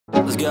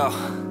Let's go.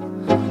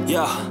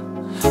 Yo,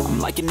 I'm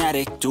like an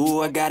addict,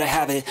 do I gotta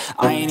have it.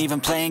 I ain't even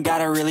playing,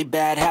 got a really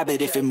bad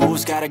habit. If it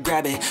moves, gotta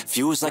grab it,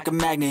 fuse like a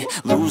magnet.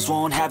 Lose,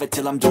 won't have it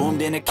till I'm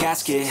doomed in a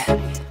casket.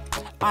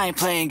 I ain't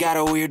playing, got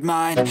a weird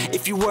mind.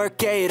 If you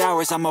work 8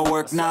 hours, I'ma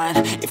work 9.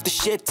 If the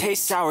shit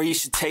tastes sour, you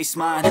should taste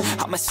mine.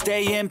 I'ma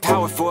stay in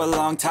power for a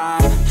long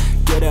time.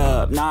 Get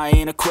up, nah, I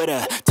ain't a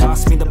quitter.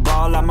 Toss me the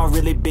ball, I'm a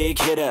really big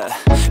hitter.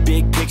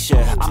 Big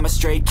picture, I'm a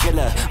straight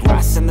killer.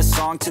 Rising the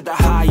song to the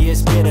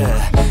highest bidder.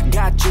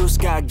 Got juice,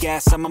 got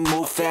gas, I'ma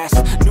move fast.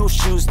 New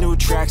shoes, new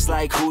tracks,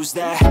 like who's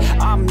that?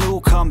 I'm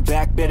new, come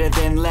back, better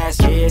than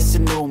last. Yeah, it's a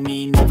new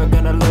me, never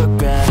gonna look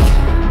back.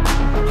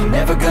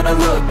 Never gonna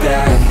look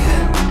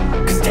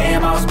back. Cause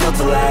damn, I was built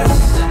to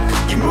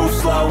last. You move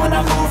slow and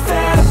I move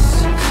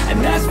fast,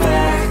 and that's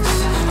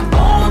facts.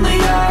 Only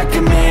I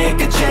can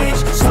make a change.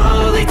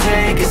 Slowly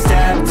take a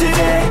step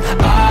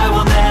today.